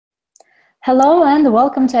Hello and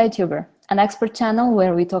welcome to iTuber, an expert channel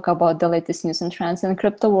where we talk about the latest news and trends in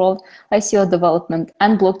crypto world, ICO development,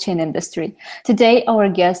 and blockchain industry. Today, our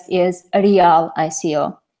guest is Real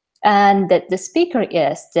ICO, and the speaker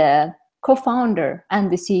is the co-founder and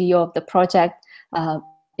the CEO of the project,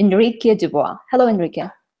 Enrigue Dubois. Hello, Enrique.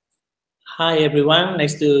 Hi, everyone.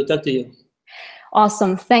 Nice to talk to you.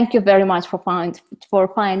 Awesome. Thank you very much for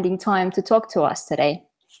finding time to talk to us today.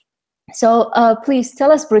 So please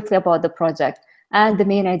tell us briefly about the project and the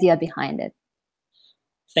main idea behind it.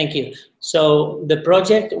 Thank you. So the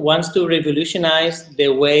project wants to revolutionize the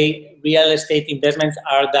way real estate investments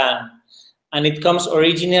are done. And it comes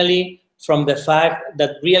originally from the fact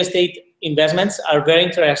that real estate investments are very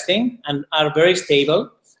interesting and are very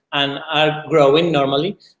stable and are growing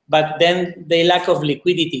normally, but then they lack of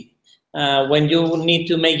liquidity. When you need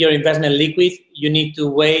to make your investment liquid, you need to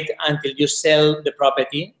wait until you sell the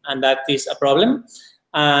property, and that is a problem.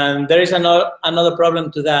 And there is another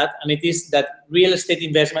problem to that, and it is that real estate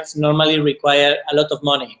investments normally require a lot of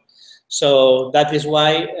money. So that is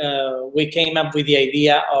why we came up with the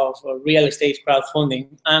idea of real estate crowdfunding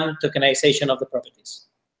and tokenization of the properties.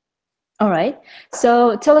 All right.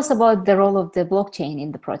 So tell us about the role of the blockchain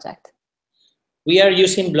in the project. We are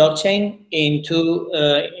using blockchain in two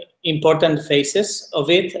important phases of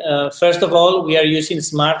it. First of all, we are using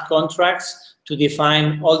smart contracts to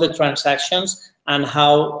define all the transactions and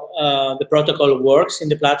how the protocol works in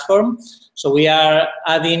the platform. So we are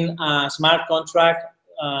adding a smart contract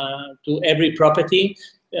to every property.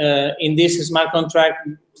 In this smart contract,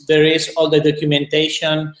 there is all the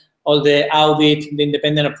documentation, all the audit, the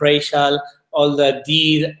independent appraisal, all the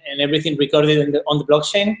deed and everything recorded on the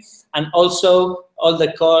blockchain, and also all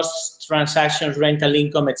the costs, transactions, rental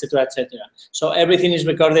income, etc., etc. So everything is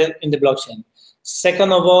recorded in the blockchain.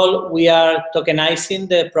 Second of all, we are tokenizing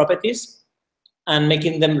the properties and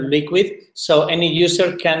making them liquid, so any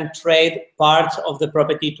user can trade part of the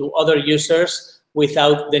property to other users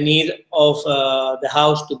without the need of the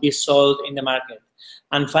house to be sold in the market.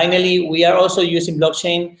 And finally, we are also using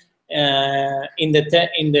blockchain in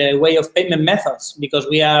the way of payment methods, because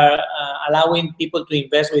we are allowing people to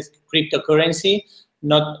invest with cryptocurrency,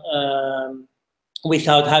 not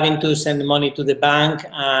without having to send money to the bank,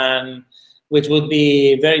 and which would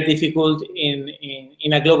be very difficult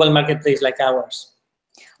in a global marketplace like ours.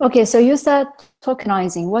 Okay, so you said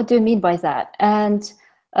tokenizing. What do you mean by that? And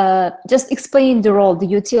just explain the role, the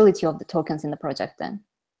utility of the tokens in the project then.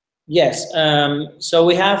 Yes, so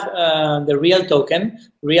we have the real token.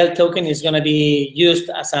 Real token is going to be used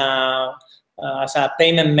as a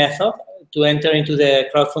payment method to enter into the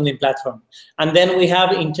crowdfunding platform. And then we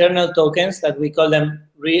have internal tokens that we call them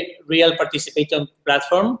real participation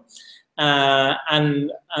platform, and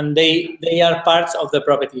they are parts of the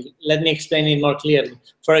property. Let me explain it more clearly.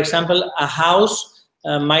 For example, a house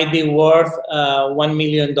might be worth $1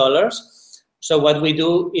 million. So what we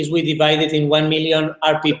do is we divide it in 1 million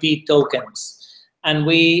RPP tokens, and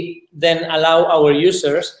we then allow our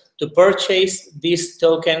users to purchase these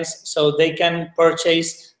tokens, so they can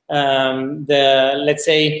purchase let's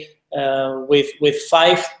say with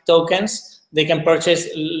 5 tokens, they can purchase,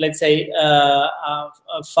 let's say,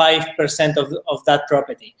 5% of that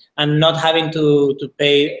property, and not having to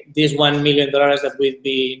pay this $1 million that would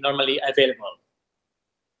be normally available.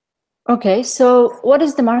 Okay, so what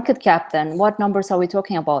is the market cap then? What numbers are we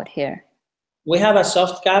talking about here? We have a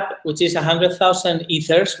soft cap, which is 100,000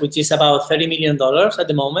 ethers, which is about $30 million at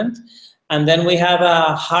the moment. And then we have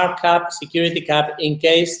a hard cap, security cap, in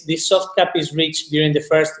case this soft cap is reached during the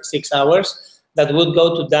first 6 hours, that would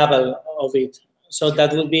go to double of it. So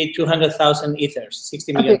that would be 200,000 ethers,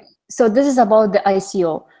 60 million. Okay, so this is about the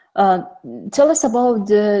ICO. Tell us about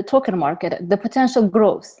the token market, the potential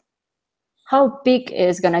growth. How big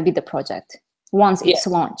is going to be the project once it's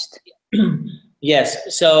launched?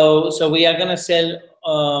 Yes, so we are going to sell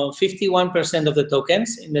 51% of the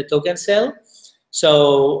tokens in the token sale.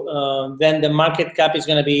 So then the market cap is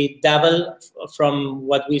going to be double from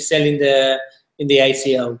what we sell in the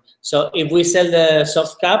ICO. So if we sell the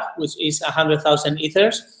soft cap, which is 100,000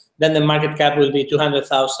 ethers, then the market cap will be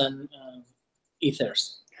 200,000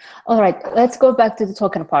 ethers. All right, let's go back to the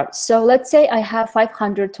token part. So let's say I have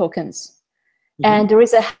 500 tokens. And there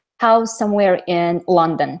is a house somewhere in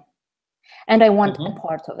London, and I want a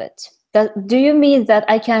part of it. Do you mean that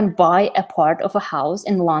I can buy a part of a house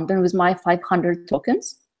in London with my 500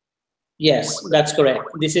 tokens? Yes, that's correct.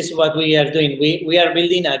 This is what we are doing. We are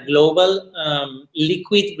building a global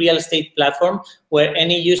liquid real estate platform where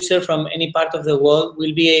any user from any part of the world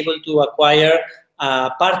will be able to acquire a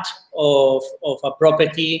part of a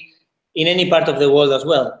property in any part of the world as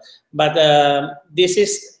well. But this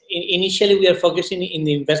is initially we are focusing in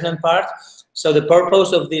the investment part. So the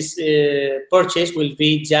purpose of this purchase will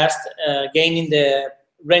be just gaining the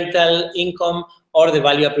rental income or the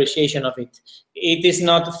value appreciation of it. It is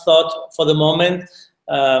not thought for the moment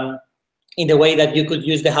in the way that you could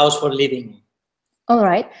use the house for living. All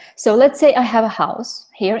right. So let's say I have a house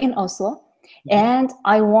here in Oslo, and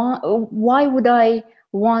why would I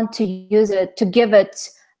want to use it, to give it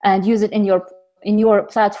and use it in your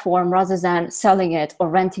platform rather than selling it or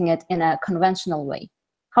renting it in a conventional way?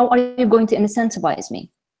 How are you going to incentivize me?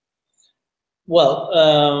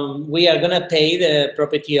 Well, we are going to pay the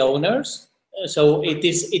property owners. So it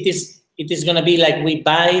is going to be like we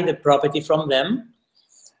buy the property from them,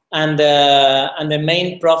 and the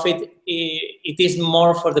main profit, it is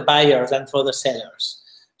more for the buyers than for the sellers.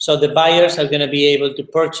 So the buyers are going to be able to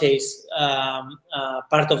purchase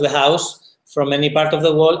part of the house from any part of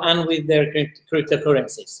the world and with their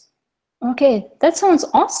cryptocurrencies. Okay, that sounds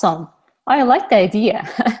awesome. I like the idea.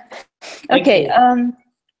 Okay,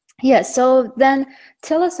 yeah, so then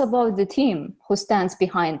tell us about the team who stands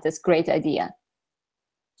behind this great idea.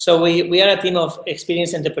 So we are a team of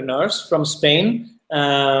experienced entrepreneurs from Spain.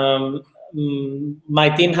 My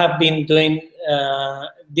team have been doing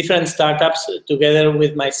different startups together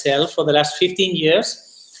with myself for the last 15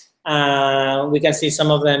 years. We can see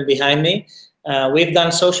some of them behind me. We've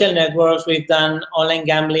done social networks, we've done online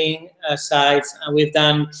gambling sites, and we've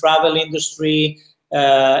done travel industry,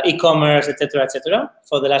 e-commerce, etc.,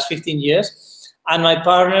 for the last 15 years. And my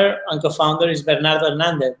partner and co-founder is Bernardo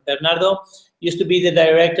Hernandez. Bernardo used to be the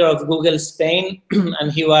director of Google Spain,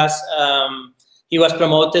 and he was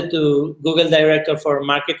promoted to Google Director for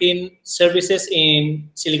Marketing Services in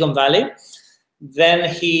Silicon Valley. Then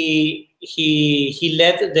he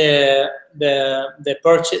led the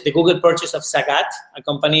Google purchase of Sagat, a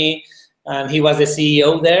company, and he was the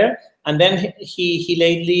CEO there. And then he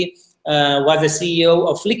lately was the CEO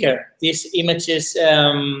of Flickr, this images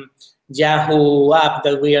Yahoo app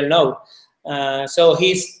that we all know. So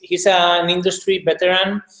he's an industry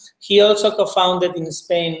veteran. He also co-founded in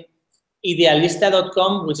Spain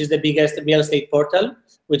Idealista.com, which is the biggest real estate portal,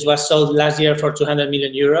 which was sold last year for 200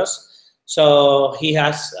 million euros. So he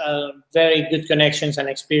has very good connections and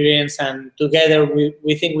experience, and together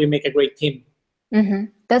we think we make a great team.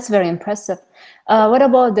 That's very impressive. What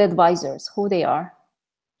about the advisors, who they are?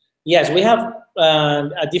 Yes, we have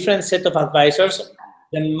a different set of advisors.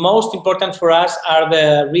 The most important for us are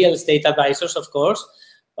the real estate advisors, of course.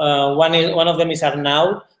 One of them is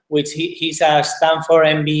Arnaud, which he's a Stanford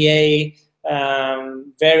MBA,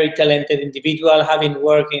 very talented individual, having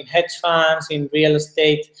worked in hedge funds, in real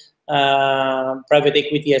estate, private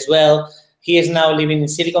equity as well. He is now living in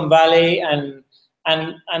Silicon Valley, and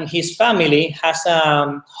his family has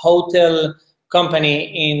a hotel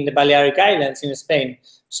company in the Balearic Islands in Spain.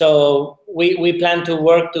 So we plan to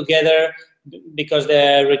work together because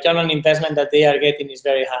the return on investment that they are getting is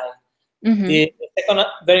very high. The second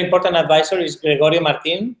very important advisor is Gregorio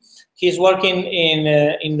Martin. He's working in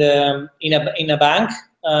a bank,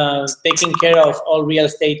 taking care of all real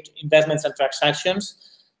estate investments and transactions.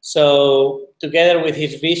 So together with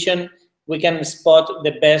his vision, we can spot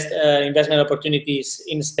the best investment opportunities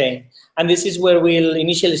in Spain. And this is where we'll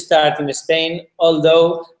initially start in Spain,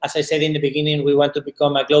 although, as I said in the beginning, we want to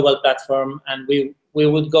become a global platform, and we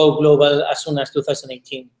would go global as soon as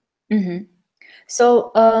 2018.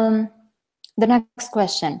 So the next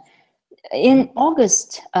question. In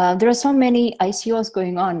August, there are so many ICOs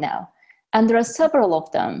going on now, and there are several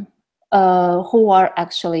of them who are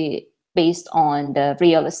actually based on the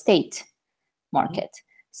real estate market.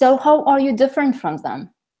 So how are you different from them?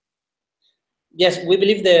 Yes, we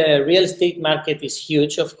believe the real estate market is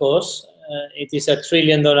huge, of course. It is $1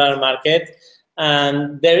 trillion market,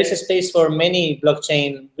 and there is a space for many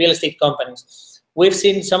blockchain real estate companies. We've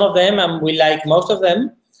seen some of them, and we like most of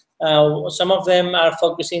them. Some of them are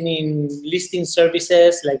focusing in listing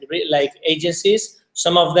services like agencies.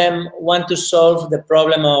 Some of them want to solve the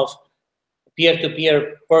problem of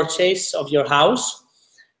peer-to-peer purchase of your house.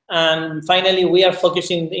 And finally, we are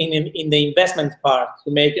focusing in the investment part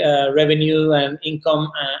to make revenue and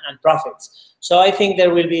income and profits. So I think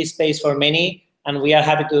there will be space for many, and we are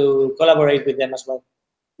happy to collaborate with them as well.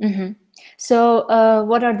 So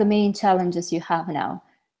what are the main challenges you have now?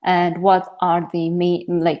 And what are the main,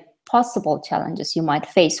 possible challenges you might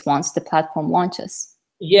face once the platform launches?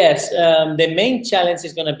 Yes, the main challenge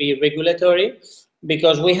is going to be regulatory,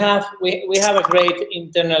 because we have a great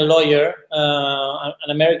internal lawyer,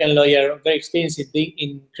 an American lawyer, very experienced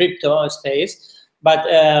in crypto space, but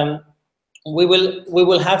we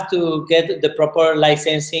will have to get the proper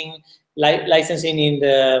licensing in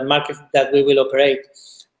the market that we will operate.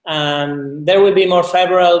 and there will be more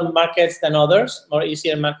favorable markets than others, more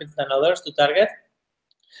easier markets than others to target.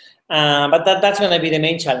 But that's going to be the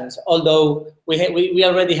main challenge. Although we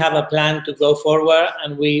already have a plan to go forward,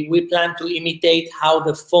 and we plan to imitate how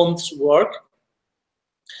the funds work.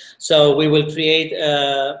 So we will create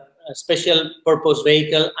a special purpose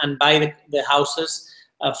vehicle and buy the houses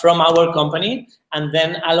from our company, and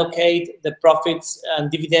then allocate the profits and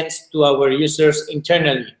dividends to our users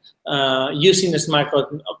internally, using the smart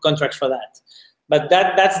contracts for that. But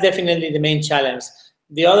that's definitely the main challenge.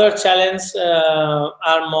 The other challenges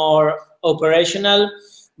are more operational,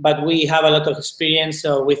 but we have a lot of experience,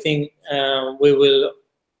 so we think we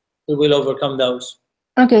will overcome those.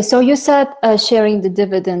 Okay, so you said sharing the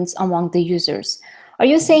dividends among the users. Are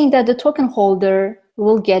you saying that the token holder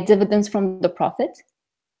will get dividends from the profit?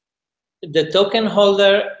 The token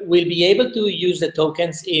holder will be able to use the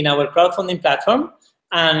tokens in our crowdfunding platform,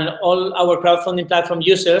 and all our crowdfunding platform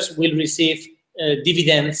users will receive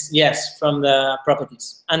dividends, yes, from the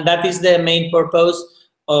properties. And that is the main purpose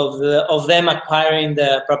of them acquiring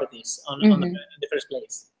the properties in the first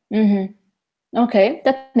place. Okay,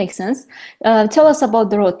 that makes sense. Tell us about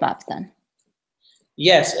the roadmap then.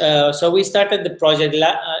 Yes, so we started the project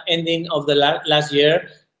ending of the last year,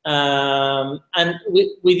 and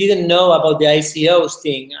we didn't know about the ICOs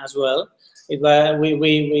thing as well.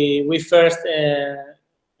 We first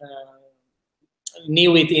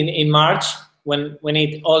knew it in March when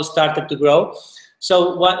it all started to grow.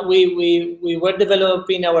 So what we were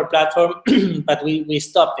developing our platform, but we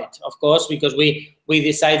stopped it, of course, because we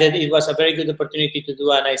decided it was a very good opportunity to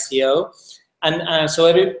do an ICO. And so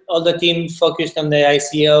all the team focused on the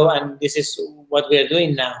ICO, and this is what we are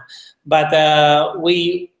doing now. But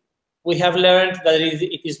we have learned that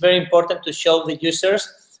it is very important to show the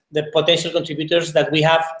users, the potential contributors, that we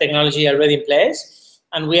have technology already in place,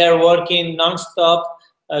 and we are working non-stop,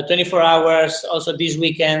 24 hours, also this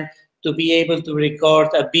weekend, to be able to record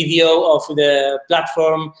a video of the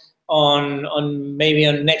platform on maybe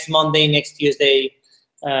on next Monday, next Tuesday,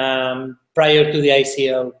 prior to the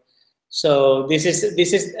ICO. So this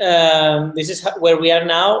is where we are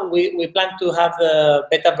now. We plan to have the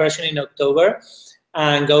beta version in October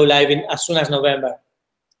and go live as soon as November.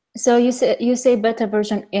 So you say beta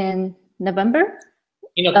version in November?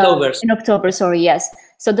 In October. In October, sorry, yes.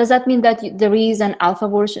 So does that mean that there is an alpha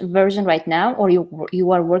version right now, or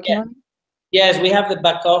you are working on it? Yes, we have the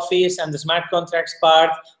back office and the smart contracts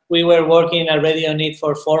part. We were working already on it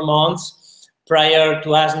for 4 months prior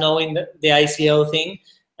to us knowing the ICO thing.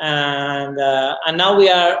 And now we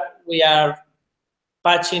are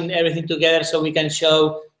patching everything together so we can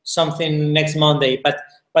show something next Monday.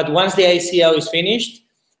 But once the ICO is finished,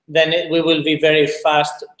 then we will be very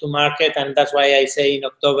fast to market, and that's why I say in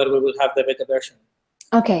October we will have the beta version.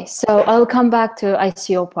 Okay, so I'll come back to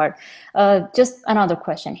ICO part. Just another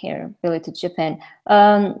question here, really, to chip in.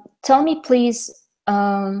 Tell me, please,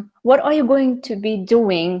 what are you going to be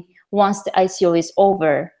doing once the ICO is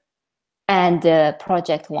over and the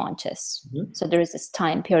project launches? So there is this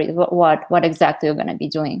time period. What exactly are you going to be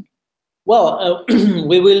doing? Well,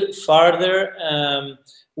 we will further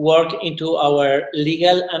work into our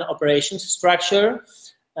legal and operations structure.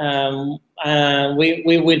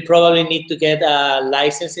 We will probably need to get a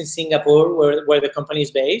license in Singapore, where the company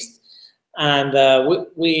is based, and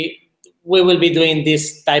we will be doing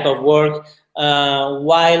this type of work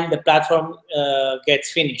while the platform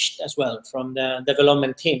gets finished as well from the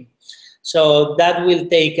development team. So that will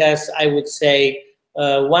take us, I would say,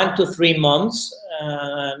 1 to 3 months,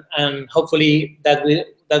 and hopefully that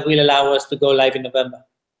will allow us to go live in November.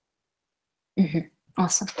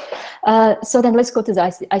 Awesome. So then let's go to the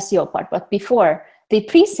ICO part. But before, the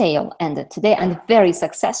pre-sale ended today and very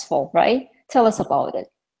successful, right? Tell us about it.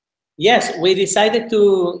 Yes, we decided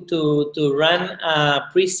to run a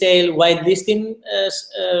pre-sale whitelisting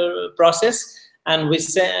process, and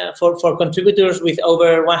for contributors with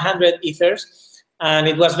over 100 ethers, and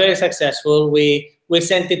it was very successful. We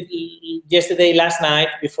sent it yesterday, last night,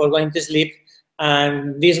 before going to sleep,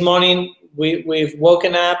 and this morning we've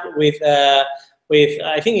woken up with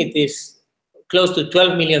I think it is close to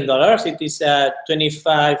 $12 million. It is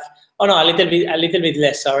 25. Oh no, a little bit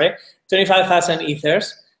less. Sorry, 25,000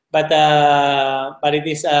 ethers. But it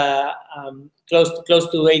is close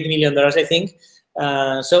to $8 million, I think.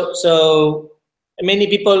 So many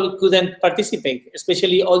people couldn't participate,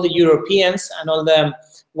 especially all the Europeans and all the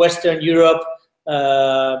Western Europe,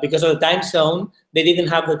 because of the time zone. They didn't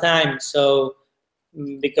have the time, so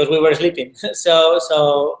because we were sleeping. So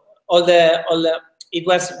it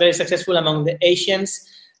was very successful among the Asians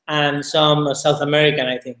and some South American,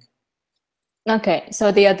 I think. Okay,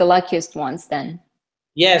 so they are the luckiest ones then.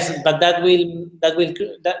 Yes, but that's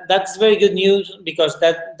very good news, because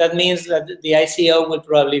that means that the ICO will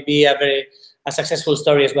probably be a successful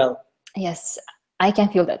story as well. Yes, I can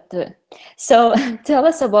feel that too. So tell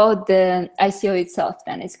us about the ICO itself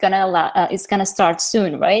then. It's gonna start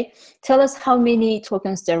soon, right? Tell us how many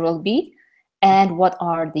tokens there will be and what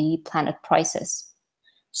are the planned prices.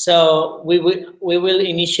 So we will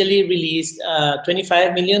initially release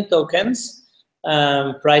 25 million tokens,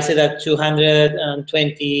 priced at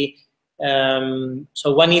 220.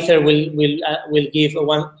 So 1 Ether will give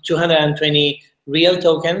 220 real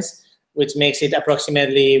tokens, which makes it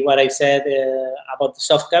approximately what I said about the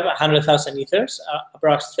soft cap, 100,000 Ethers,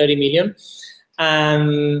 approximately 30 million.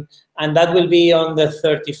 And that will be on the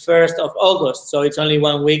 31st of August, so it's only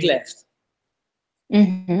 1 week left.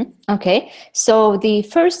 Okay, so the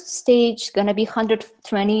first stage gonna be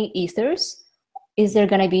 120 Ethers. Is there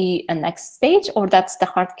gonna be a next stage, or that's the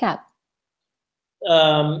hard cap?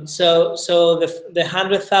 So the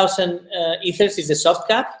 100,000 Ethers is the soft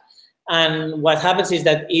cap. And what happens is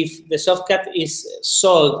that if the soft cap is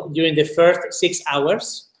sold during the first 6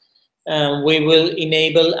 hours, we will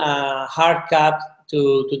enable a hard cap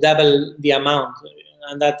to double the amount,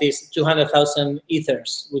 and that is 200,000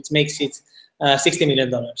 Ethers, which makes it $60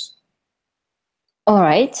 million. All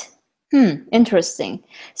right. Interesting.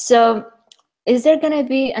 So is there going to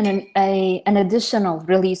be an additional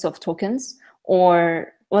release of tokens,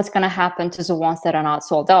 or what's going to happen to the ones that are not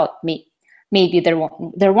sold out? Maybe there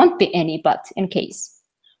won't be any, but in case.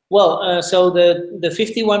 Well, so the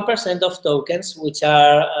 51% of tokens which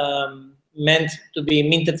are meant to be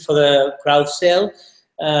minted for the crowd sale,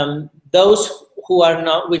 those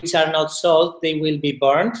which are not sold, they will be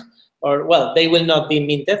burned, or well, they will not be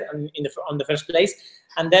minted on the first place,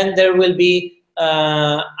 and then there will be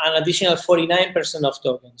an additional 49% of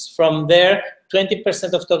tokens. From there,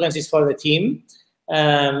 20% of tokens is for the team,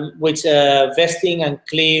 which vesting and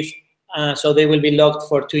cliff, so they will be locked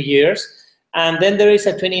for 2 years. And then there is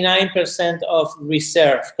a 29% of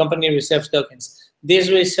reserve, company reserve tokens. This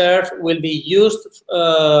reserve will be used,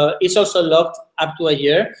 it's also locked up to a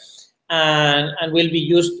year, and will be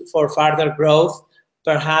used for further growth,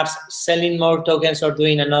 perhaps selling more tokens or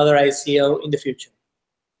doing another ICO in the future.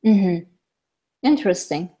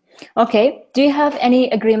 Interesting. Okay, do you have any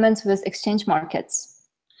agreements with exchange markets?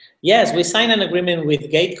 Yes, we signed an agreement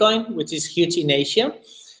with Gatecoin, which is huge in Asia.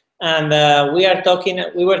 And we were talking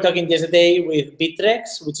yesterday with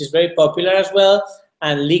Bittrex, which is very popular as well,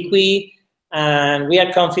 and Liqui, and we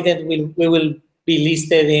are confident we will be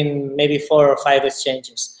listed in maybe 4 or 5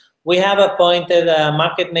 exchanges. We have appointed a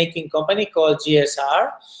market making company called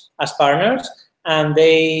GSR as partners, and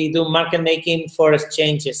they do market making for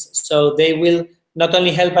exchanges. So they will not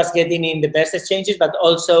only help us getting in the best exchanges, but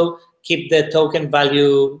also keep the token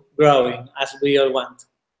value growing as we all want.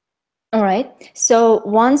 All right. So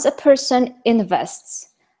once a person invests,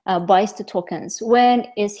 buys the tokens, when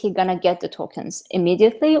is he gonna get the tokens?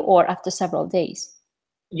 Immediately or after several days?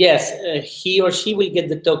 Yes, he or she will get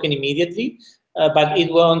the token immediately, but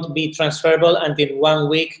it won't be transferable until 1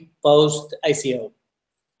 week post ICO.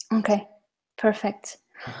 Okay, perfect.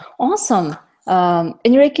 Awesome.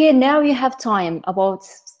 Enrique, now you have time, about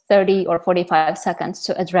 30 or 45 seconds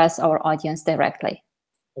to address our audience directly.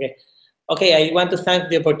 Okay, I want to thank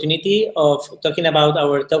the opportunity of talking about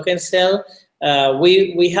our token sale.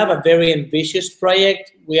 We have a very ambitious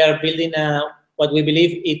project. We are building what we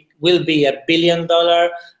believe it will be $1 billion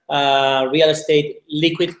real estate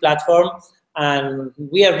liquid platform. And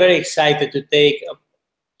we are very excited to take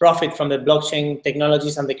profit from the blockchain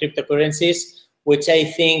technologies and the cryptocurrencies, which I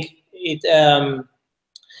think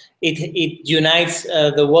it unites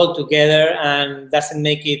the world together and doesn't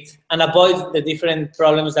make it, and avoids the different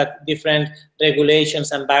problems that different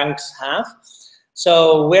regulations and banks have.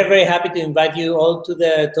 So we're very happy to invite you all to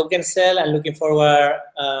the token sale and looking forward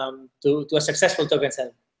to a successful token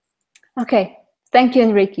sale. Okay. Thank you,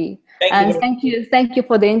 Enrique. Thank you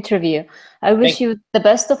for the interview. I wish you the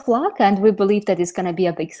best of luck, and we believe that it's going to be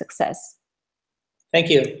a big success. Thank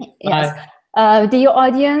you. Yes. Bye. Dear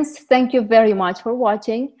audience, thank you very much for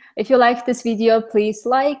watching. If you like this video, please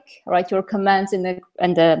write your comments in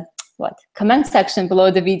the comment section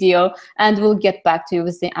below the video, and we'll get back to you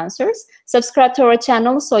with the answers. Subscribe to our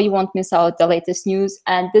channel so you won't miss out the latest news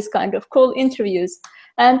and this kind of cool interviews.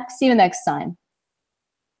 And see you next time.